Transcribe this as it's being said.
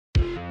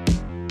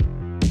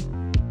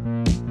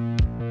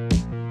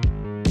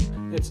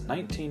It's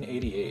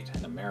 1988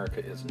 and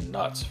America is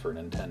nuts for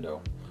Nintendo.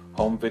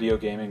 Home video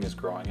gaming is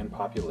growing in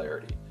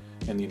popularity.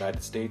 In the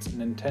United States,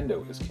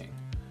 Nintendo is king.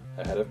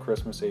 Ahead of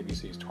Christmas,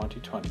 ABC's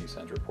 2020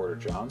 sends reporter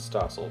John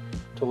Stossel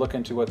to look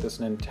into what this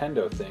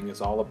Nintendo thing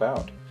is all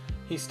about.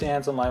 He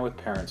stands in line with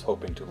parents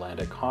hoping to land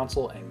a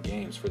console and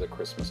games for the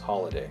Christmas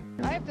holiday.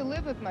 I have to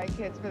live with my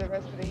kids for the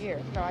rest of the year,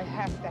 so I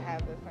have to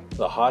have this one.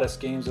 The hottest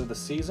games of the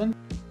season?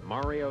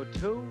 Mario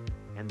 2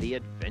 and the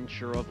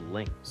Adventure of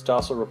Link.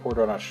 Stossel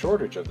reported on a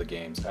shortage of the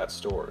games at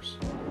stores.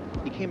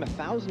 You came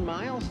 1,000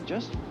 miles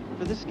just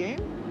for this game?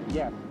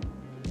 Yes.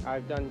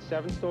 I've done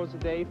 7 stores a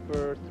day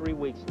for 3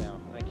 weeks now.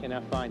 I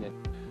cannot find it.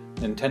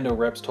 Nintendo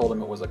reps told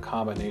him it was a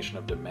combination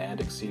of demand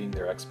exceeding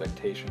their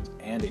expectations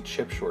and a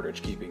chip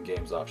shortage keeping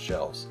games off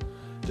shelves.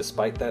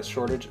 Despite that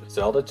shortage,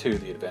 Zelda II: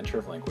 The Adventure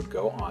of Link would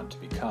go on to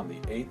become the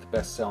 8th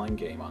best-selling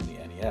game on the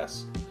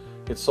NES.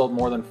 It sold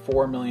more than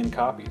 4 million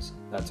copies.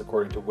 That's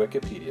according to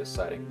Wikipedia,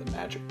 citing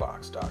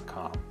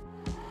themagicbox.com.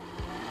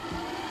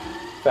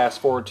 Fast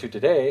forward to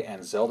today,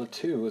 and Zelda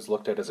 2 is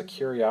looked at as a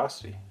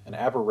curiosity, an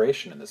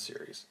aberration in the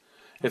series.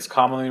 It's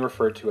commonly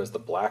referred to as the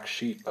black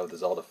sheep of the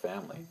Zelda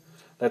family.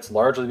 That's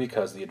largely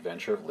because The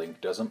Adventure of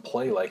Link doesn't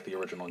play like the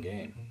original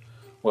game.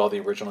 While the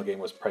original game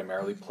was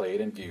primarily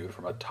played and viewed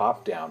from a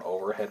top-down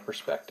overhead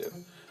perspective,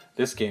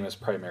 this game is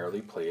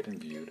primarily played and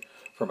viewed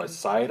from a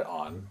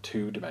side-on,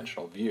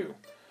 two-dimensional view.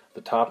 The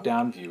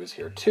top-down view is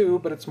here too,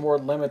 but it's more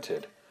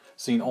limited,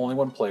 seen only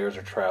when players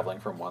are traveling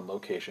from one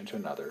location to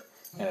another,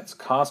 and it's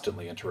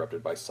constantly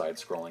interrupted by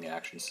side-scrolling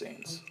action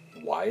scenes.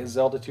 Why is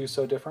Zelda 2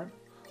 so different?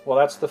 Well,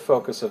 that's the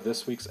focus of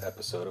this week's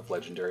episode of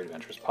Legendary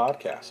Adventures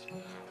Podcast.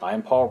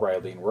 I'm Paul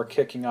Riley, and we're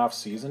kicking off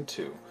Season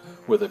 2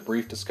 with a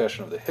brief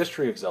discussion of the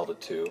history of Zelda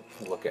 2,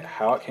 a look at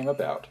how it came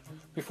about,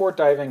 before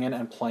diving in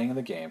and playing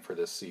the game for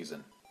this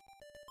season.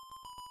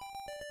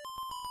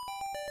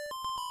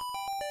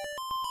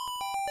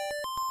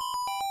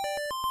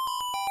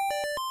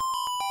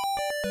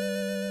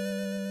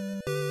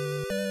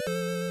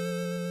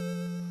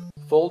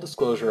 Full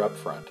disclosure up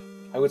front,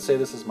 I would say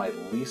this is my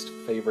least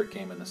favorite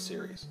game in the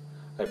series.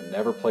 I've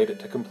never played it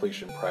to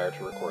completion prior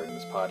to recording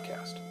this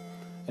podcast.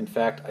 In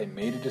fact, I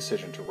made a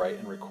decision to write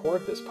and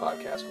record this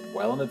podcast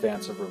well in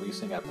advance of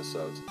releasing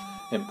episodes,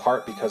 in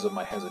part because of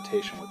my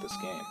hesitation with this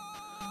game.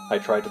 I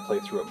tried to play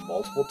through it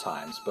multiple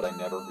times, but I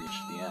never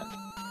reached the end.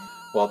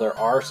 While there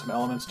are some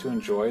elements to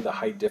enjoy, the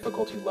high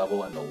difficulty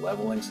level and the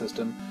leveling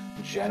system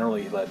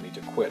generally led me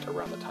to quit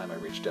around the time I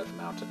reached Death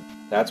Mountain.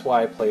 That's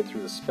why I played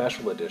through the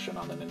special edition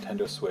on the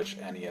Nintendo Switch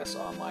NES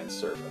Online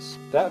service.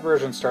 That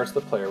version starts the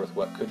player with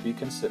what could be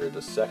considered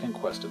the second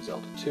quest of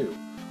Zelda 2,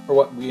 or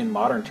what we in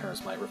modern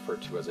terms might refer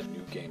to as a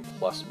New Game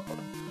Plus mode.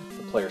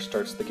 The player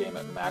starts the game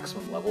at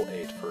maximum level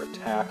 8 for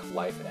attack,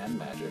 life, and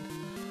magic.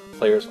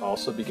 Players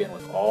also begin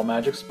with all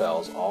magic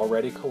spells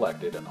already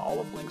collected and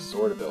all of Link's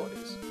sword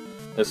abilities.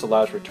 This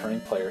allows returning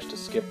players to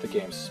skip the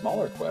game's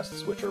smaller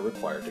quests, which are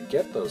required to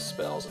get those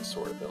spells and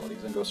sword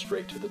abilities, and go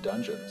straight to the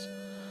dungeons.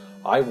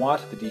 I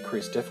want the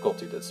decreased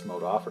difficulty this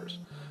mode offers,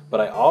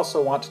 but I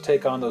also want to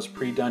take on those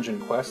pre-dungeon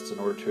quests in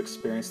order to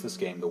experience this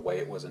game the way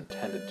it was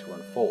intended to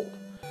unfold.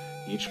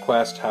 Each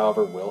quest,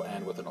 however, will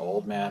end with an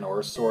old man or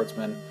a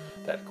swordsman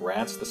that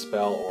grants the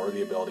spell or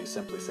the ability,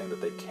 simply saying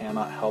that they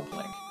cannot help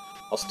Link.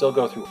 I'll still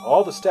go through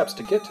all the steps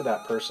to get to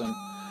that person,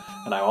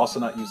 and I also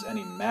not use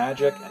any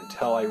magic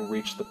until I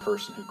reach the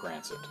person who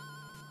grants it.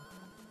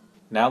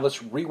 Now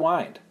let's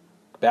rewind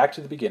back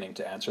to the beginning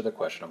to answer the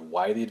question of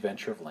why The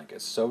Adventure of Link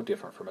is so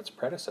different from its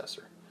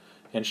predecessor.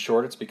 In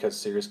short, it's because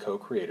series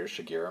co-creators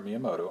Shigeru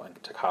Miyamoto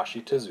and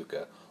Takashi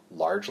Tezuka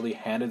largely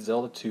handed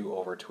Zelda 2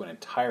 over to an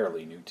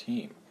entirely new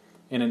team.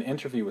 In an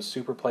interview with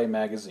Superplay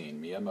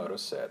magazine, Miyamoto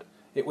said,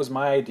 "It was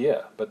my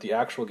idea, but the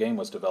actual game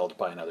was developed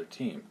by another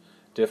team,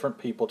 different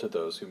people to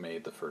those who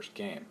made the first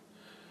game."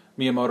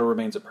 Miyamoto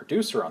remains a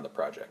producer on the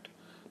project.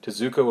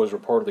 Tezuka was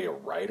reportedly a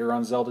writer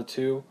on Zelda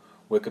 2.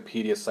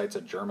 Wikipedia cites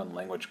a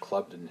German-language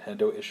Club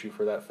Nintendo issue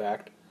for that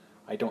fact.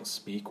 I don't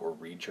speak or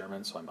read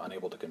German, so I'm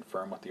unable to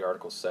confirm what the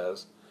article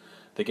says.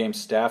 The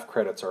game's staff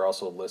credits are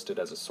also listed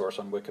as a source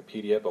on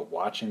Wikipedia, but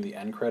watching the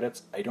end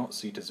credits, I don't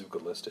see Tezuka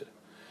listed.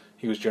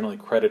 He was generally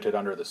credited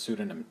under the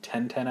pseudonym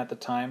Tenten at the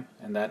time,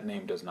 and that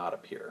name does not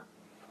appear.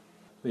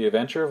 The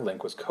Adventure of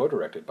Link was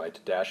co-directed by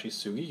Tadashi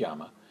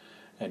Sugiyama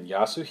and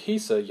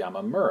Yasuhisa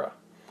Yamamura.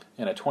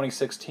 In a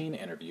 2016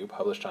 interview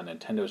published on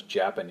Nintendo's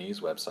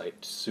Japanese website,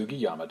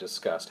 Sugiyama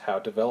discussed how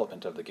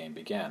development of the game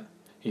began.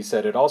 He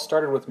said, "It all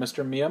started with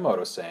Mr.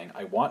 Miyamoto saying,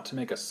 'I want to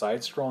make a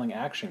side-scrolling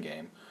action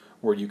game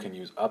where you can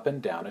use up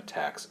and down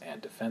attacks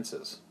and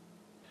defenses.'"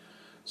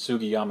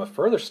 Sugiyama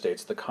further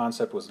states the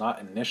concept was not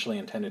initially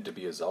intended to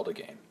be a Zelda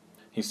game.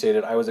 He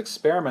stated, "I was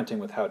experimenting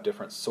with how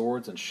different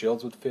swords and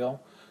shields would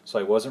feel, so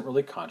I wasn't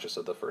really conscious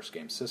of the first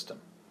game's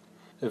system."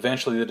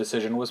 Eventually, the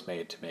decision was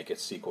made to make a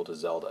sequel to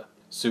Zelda.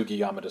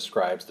 Sugiyama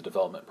describes the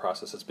development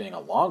process as being a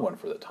long one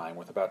for the time,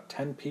 with about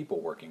 10 people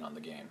working on the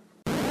game.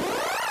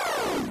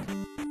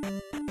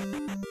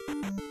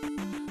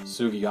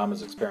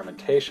 Sugiyama's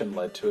experimentation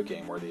led to a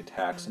game where the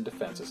attacks and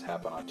defenses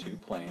happen on two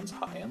planes,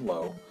 high and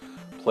low.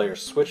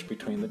 players switch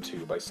between the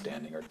two by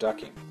standing or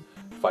ducking.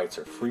 Fights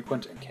are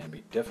frequent and can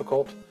be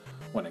difficult.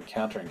 When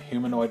encountering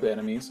humanoid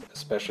enemies,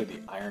 especially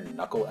the iron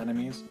knuckle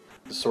enemies,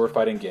 the sword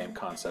fighting game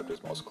concept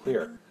is most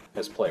clear,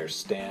 as players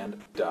stand,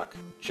 duck,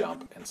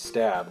 jump, and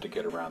stab to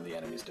get around the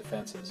enemy's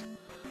defenses.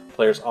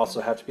 Players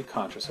also have to be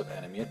conscious of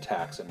enemy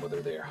attacks and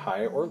whether they are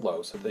high or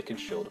low so they can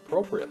shield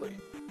appropriately.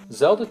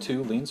 Zelda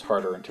 2 leans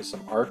harder into some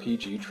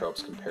RPG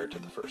tropes compared to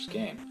the first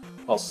game,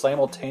 while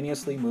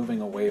simultaneously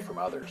moving away from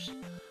others.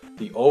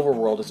 The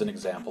overworld is an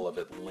example of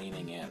it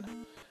leaning in.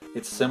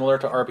 It's similar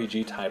to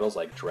RPG titles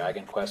like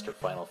Dragon Quest or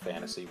Final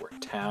Fantasy, where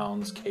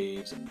towns,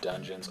 caves, and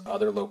dungeons,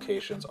 other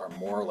locations are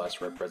more or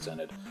less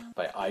represented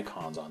by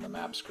icons on the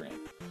map screen.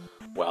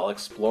 While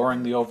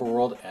exploring the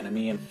overworld,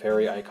 enemy and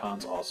fairy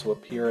icons also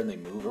appear and they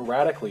move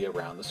erratically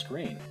around the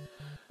screen.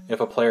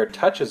 If a player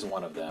touches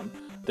one of them,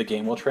 the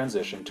game will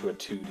transition to a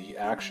 2D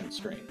action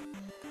screen.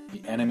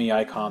 The enemy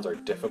icons are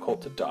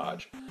difficult to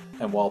dodge,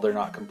 and while they're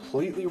not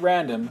completely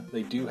random,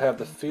 they do have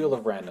the feel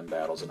of random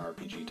battles in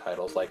RPG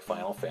titles like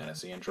Final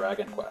Fantasy and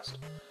Dragon Quest.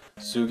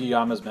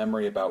 Sugiyama's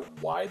memory about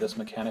why this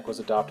mechanic was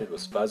adopted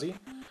was fuzzy,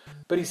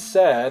 but he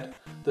said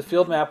the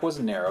field map was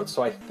narrowed,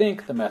 so I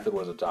think the method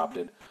was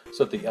adopted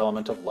so that the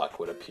element of luck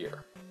would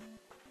appear.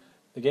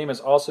 The game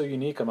is also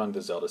unique among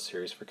the Zelda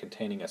series for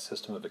containing a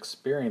system of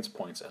experience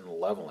points and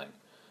leveling.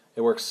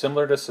 It works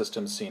similar to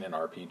systems seen in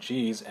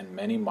RPGs and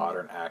many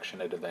modern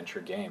action and adventure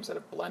games that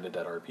have blended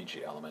that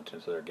RPG element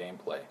into their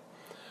gameplay.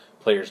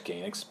 Players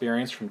gain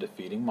experience from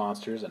defeating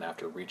monsters, and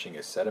after reaching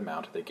a set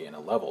amount, they gain a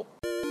level.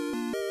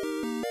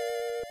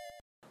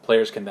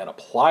 Players can then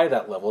apply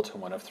that level to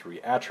one of three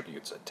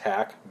attributes: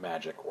 attack,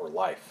 magic, or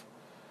life.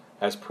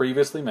 As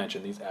previously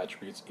mentioned, these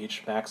attributes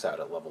each max out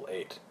at level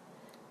 8.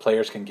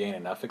 Players can gain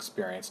enough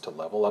experience to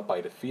level up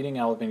by defeating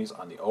enemies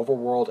on the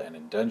overworld and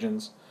in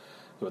dungeons,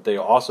 but they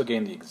also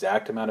gain the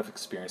exact amount of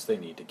experience they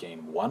need to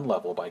gain one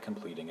level by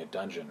completing a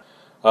dungeon.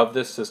 Of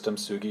this system,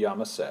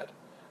 Sugiyama said,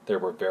 "There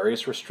were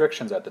various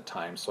restrictions at the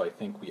time, so I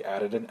think we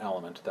added an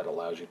element that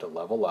allows you to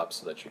level up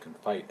so that you can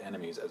fight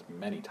enemies as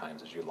many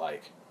times as you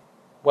like."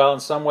 While in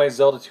some ways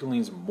Zelda 2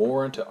 leans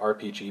more into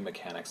RPG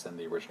mechanics than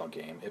the original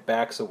game, it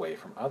backs away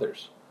from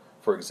others.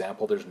 For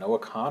example, there's no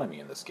economy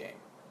in this game.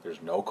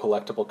 There's no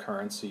collectible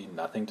currency,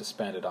 nothing to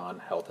spend it on.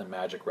 Health and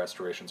magic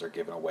restorations are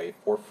given away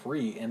for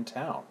free in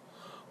town.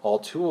 All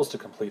tools to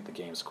complete the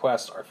game's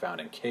quests are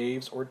found in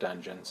caves or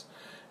dungeons,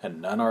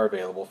 and none are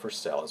available for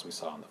sale as we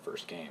saw in the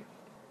first game.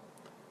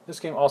 This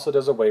game also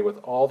does away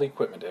with all the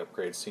equipment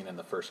upgrades seen in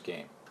the first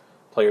game.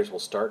 Players will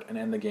start and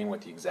end the game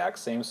with the exact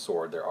same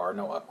sword. There are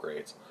no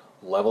upgrades.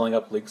 Leveling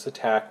up Link's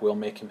attack will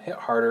make him hit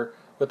harder,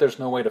 but there's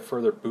no way to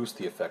further boost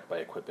the effect by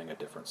equipping a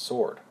different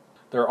sword.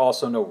 There are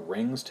also no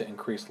rings to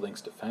increase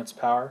Link's defense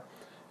power.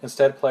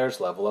 Instead,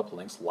 players level up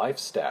Link's life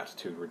stat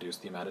to reduce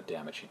the amount of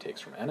damage he takes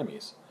from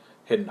enemies.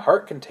 Hidden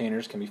heart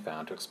containers can be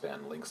found to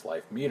expand Link's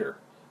life meter.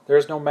 There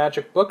is no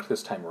magic book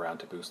this time around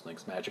to boost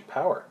Link's magic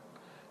power.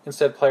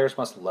 Instead, players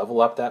must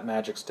level up that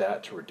magic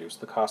stat to reduce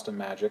the cost of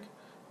magic.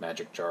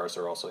 Magic jars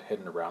are also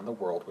hidden around the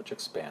world, which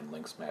expand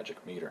Link's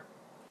magic meter.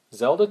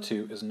 Zelda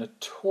 2 is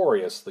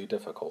notoriously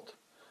difficult.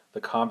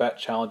 The combat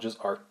challenges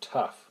are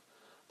tough.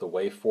 The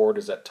way forward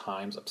is at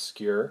times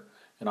obscure,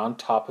 and on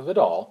top of it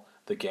all,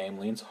 the game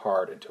leans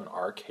hard into an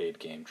arcade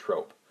game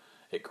trope.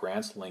 It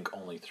grants Link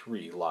only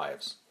 3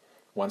 lives.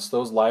 Once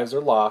those lives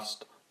are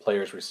lost,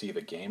 players receive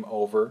a game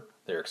over,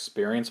 their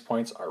experience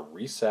points are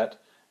reset,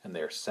 and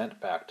they are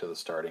sent back to the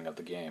starting of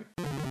the game.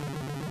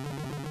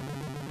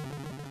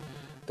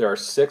 There are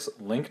 6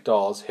 Link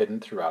dolls hidden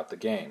throughout the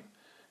game.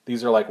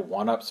 These are like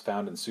 1-ups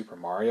found in Super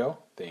Mario.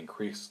 They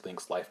increase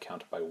Link's life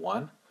count by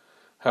 1.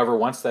 However,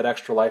 once that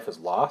extra life is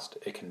lost,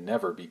 it can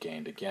never be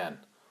gained again.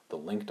 The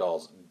Link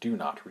dolls do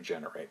not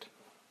regenerate.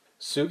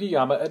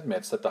 Sugiyama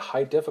admits that the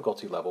high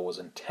difficulty level was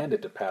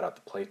intended to pad out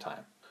the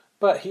playtime,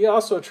 but he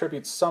also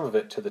attributes some of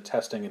it to the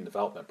testing and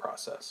development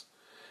process.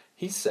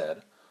 He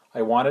said,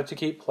 "I wanted to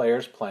keep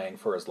players playing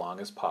for as long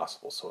as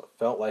possible, so it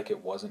felt like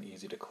it wasn't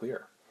easy to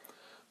clear.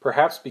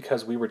 Perhaps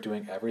because we were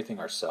doing everything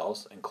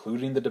ourselves,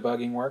 including the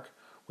debugging work,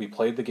 we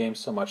played the game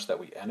so much that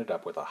we ended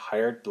up with a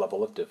higher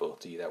level of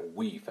difficulty that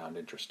we found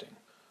interesting."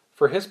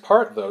 For his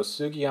part, though,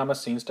 Sugiyama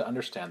seems to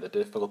understand that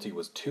difficulty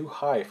was too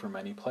high for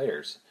many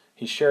players.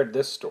 He shared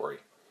this story.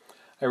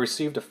 "I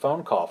received a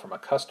phone call from a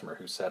customer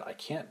who said, 'I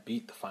can't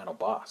beat the final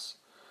boss.'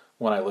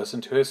 When I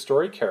listened to his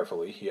story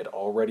carefully, he had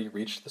already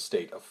reached the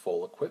state of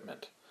full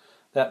equipment.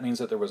 That means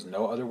that there was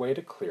no other way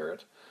to clear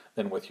it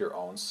than with your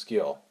own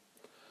skill.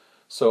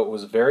 So it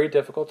was very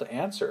difficult to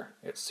answer.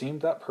 It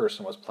seemed that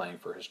person was playing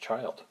for his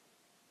child."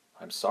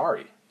 "I'm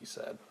sorry," he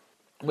said.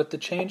 With the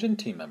change in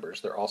team members,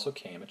 there also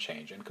came a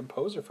change in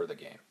composer for the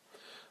game.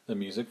 The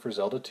music for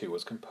Zelda 2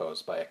 was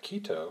composed by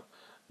Akito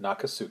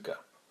Nakasuka.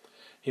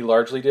 He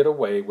largely did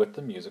away with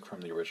the music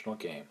from the original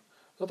game,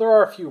 though there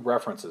are a few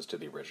references to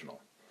the original.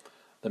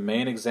 The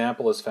main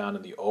example is found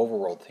in the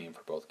overworld theme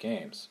for both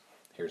games.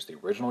 Here's the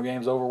original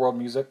game's overworld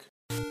music.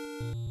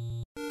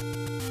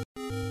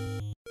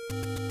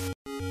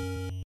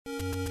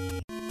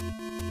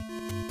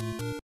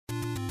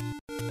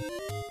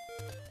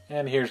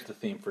 And here's the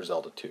theme for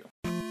Zelda 2.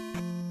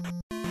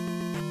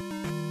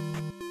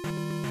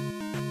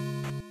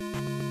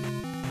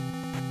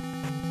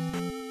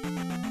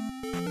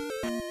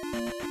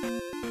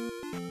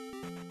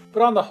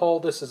 But on the whole,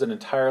 this is an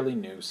entirely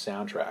new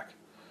soundtrack.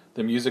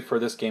 The music for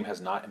this game has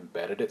not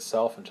embedded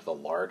itself into the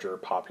larger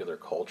popular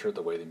culture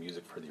the way the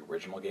music for the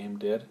original game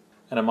did.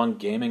 And among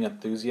gaming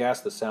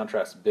enthusiasts, the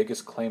soundtrack's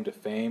biggest claim to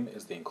fame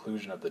is the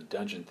inclusion of the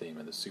dungeon theme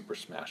in the Super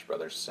Smash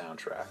Bros.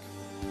 Soundtrack.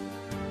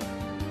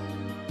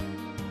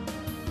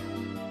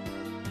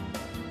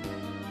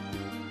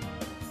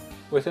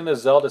 Within the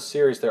Zelda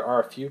series, there are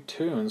a few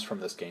tunes from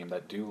this game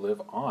that do live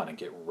on and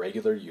get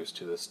regular use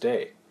to this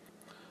day.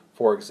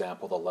 For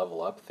example, the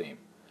Level Up theme.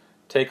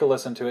 Take a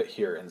listen to it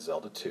here in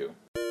Zelda 2.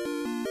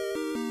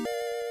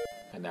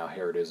 And now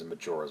here it is in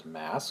Majora's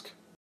Mask.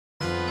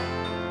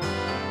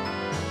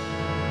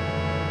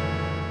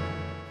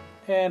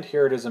 And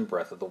here it is in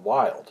Breath of the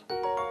Wild.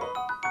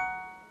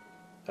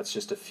 That's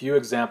just a few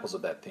examples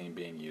of that theme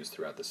being used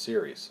throughout the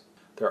series.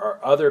 There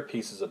are other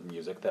pieces of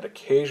music that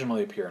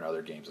occasionally appear in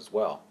other games as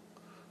well.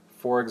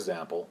 For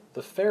example,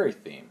 the Fairy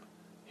theme.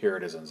 Here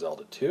it is in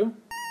Zelda 2.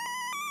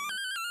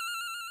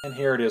 And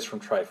here it is from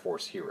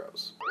Triforce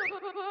Heroes.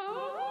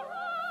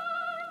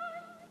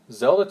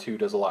 Zelda 2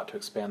 does a lot to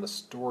expand the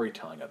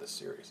storytelling of the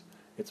series.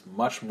 It's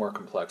much more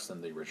complex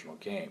than the original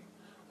game.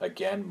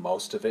 Again,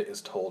 most of it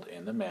is told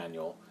in the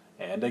manual,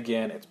 and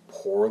again, it's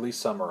poorly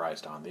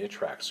summarized on the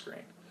attract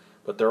screen.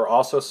 But there are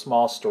also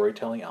small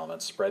storytelling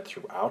elements spread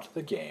throughout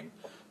the game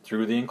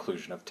through the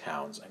inclusion of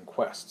towns and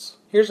quests.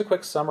 Here's a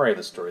quick summary of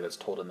the story that's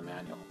told in the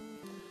manual.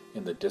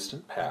 In the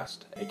distant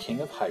past, a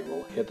king of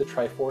Hyrule hid the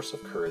Triforce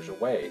of Courage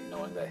away,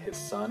 knowing that his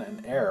son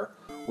and heir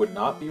would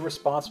not be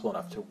responsible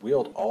enough to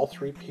wield all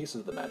three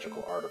pieces of the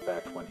magical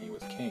artifact when he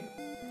was king.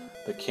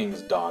 The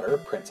king's daughter,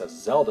 Princess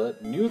Zelda,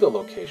 knew the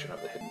location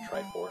of the hidden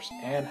Triforce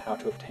and how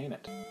to obtain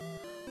it.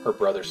 Her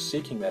brothers,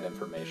 seeking that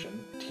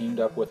information, teamed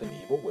up with an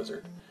evil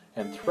wizard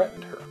and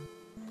threatened her.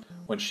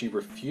 When she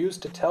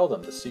refused to tell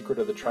them the secret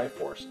of the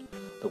Triforce,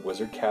 the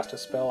wizard cast a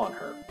spell on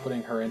her,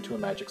 putting her into a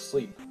magic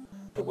sleep.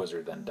 The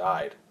wizard then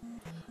died.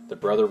 The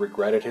brother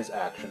regretted his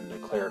action and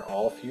declared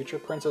all future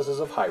princesses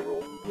of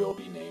Hyrule will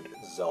be named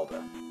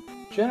Zelda.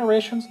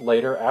 Generations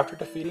later, after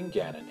defeating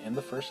Ganon in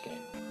the first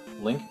game,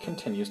 Link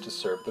continues to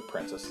serve the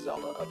Princess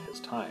Zelda of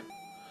his time.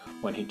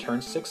 When he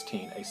turns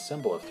 16, a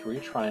symbol of 3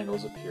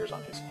 triangles appears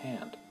on his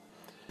hand.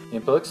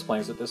 Impel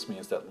explains that this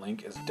means that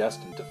Link is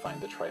destined to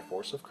find the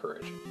Triforce of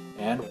Courage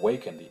and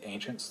waken the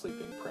ancient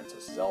sleeping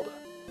Princess Zelda.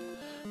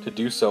 To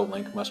do so,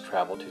 Link must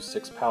travel to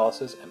 6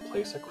 palaces and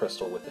place a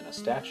crystal within a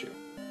statue.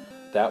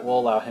 That will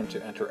allow him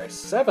to enter a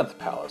 7th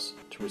palace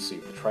to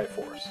receive the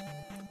Triforce.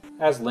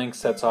 As Link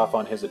sets off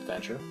on his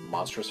adventure,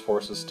 monstrous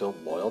forces still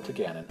loyal to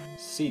Ganon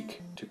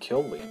seek to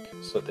kill Link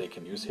so that they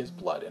can use his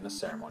blood in a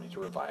ceremony to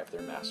revive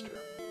their master.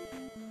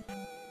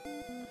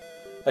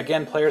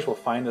 Again, players will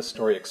find this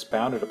story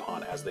expounded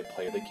upon as they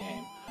play the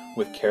game,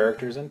 with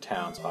characters and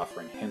towns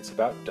offering hints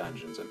about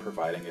dungeons and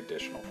providing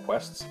additional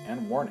quests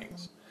and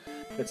warnings.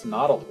 It's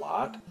not a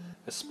lot,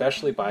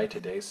 especially by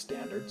today's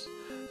standards,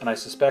 and I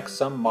suspect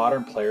some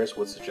modern players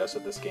would suggest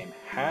that this game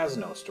has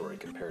no story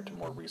compared to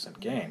more recent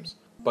games.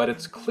 But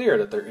it's clear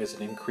that there is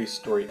an increased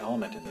story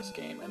element in this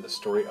game, and the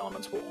story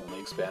elements will only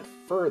expand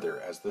further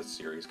as the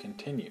series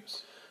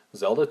continues.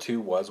 Zelda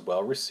 2 was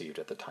well received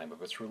at the time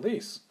of its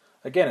release.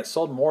 Again, it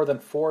sold more than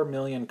 4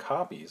 million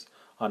copies,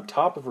 on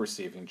top of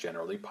receiving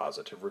generally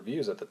positive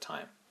reviews at the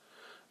time.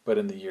 But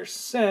in the years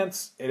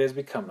since, it has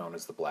become known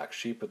as the black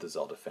sheep of the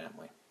Zelda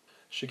family.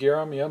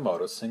 Shigeru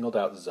Miyamoto singled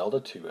out Zelda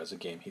 2 as a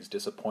game he's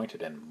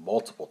disappointed in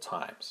multiple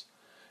times.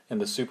 In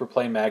the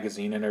Superplay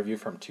magazine interview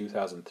from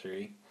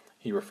 2003,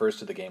 he refers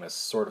to the game as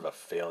sort of a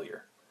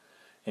failure.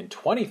 In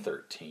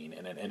 2013,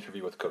 in an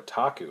interview with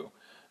Kotaku,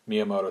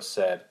 Miyamoto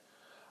said,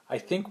 "I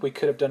think we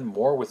could have done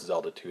more with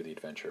Zelda 2: The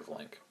Adventure of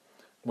Link.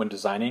 When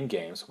designing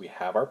games, we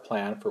have our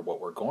plan for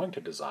what we're going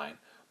to design,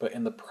 but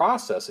in the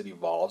process it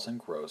evolves and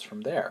grows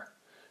from there.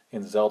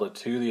 In Zelda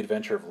 2: The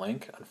Adventure of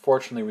Link,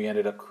 unfortunately we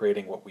ended up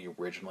creating what we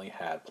originally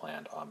had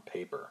planned on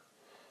paper."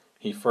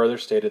 He further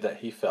stated that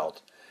he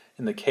felt,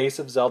 in the case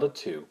of Zelda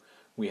 2,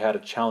 we had a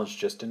challenge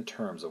just in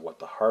terms of what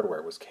the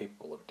hardware was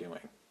capable of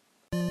doing.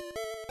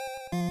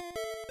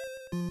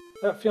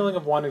 That feeling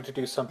of wanting to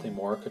do something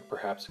more could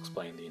perhaps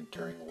explain the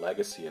enduring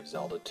legacy of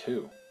Zelda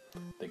 2.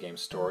 The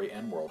game's story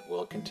and world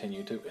will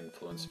continue to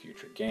influence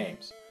future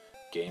games.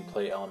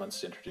 Gameplay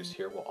elements introduced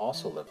here will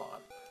also live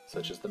on,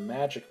 such as the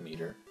magic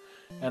meter,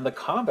 and the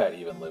combat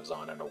even lives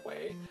on in a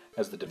way,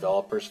 as the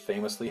developers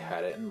famously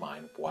had it in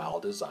mind while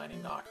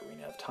designing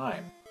Ocarina of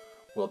Time.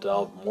 We'll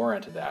delve more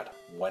into that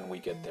when we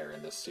get there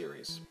in this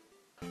series.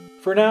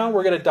 For now,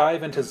 we're going to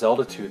dive into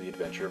Zelda 2: The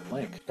Adventure of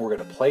Link. We're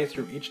going to play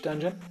through each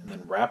dungeon and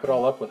then wrap it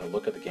all up with a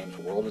look at the game's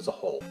world as a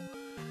whole.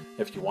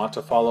 If you want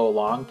to follow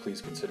along,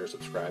 please consider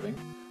subscribing.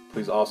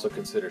 Please also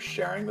consider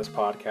sharing this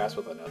podcast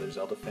with another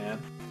Zelda fan.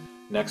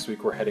 Next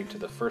week we're heading to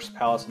the first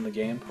palace in the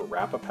game,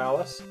 Parappa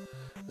Palace.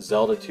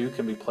 Zelda 2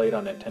 can be played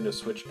on Nintendo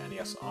Switch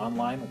NES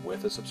Online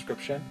with a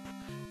subscription.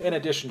 In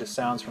addition to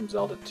sounds from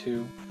Zelda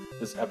 2,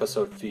 this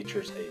episode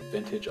features a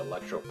vintage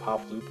electro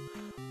pop loop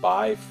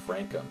by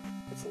Frankum.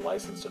 It's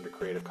licensed under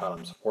Creative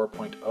Commons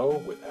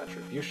 4.0 with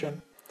attribution.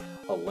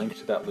 A link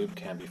to that loop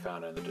can be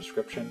found in the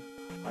description.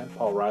 I'm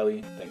Paul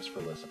Riley. Thanks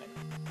for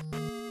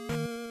listening.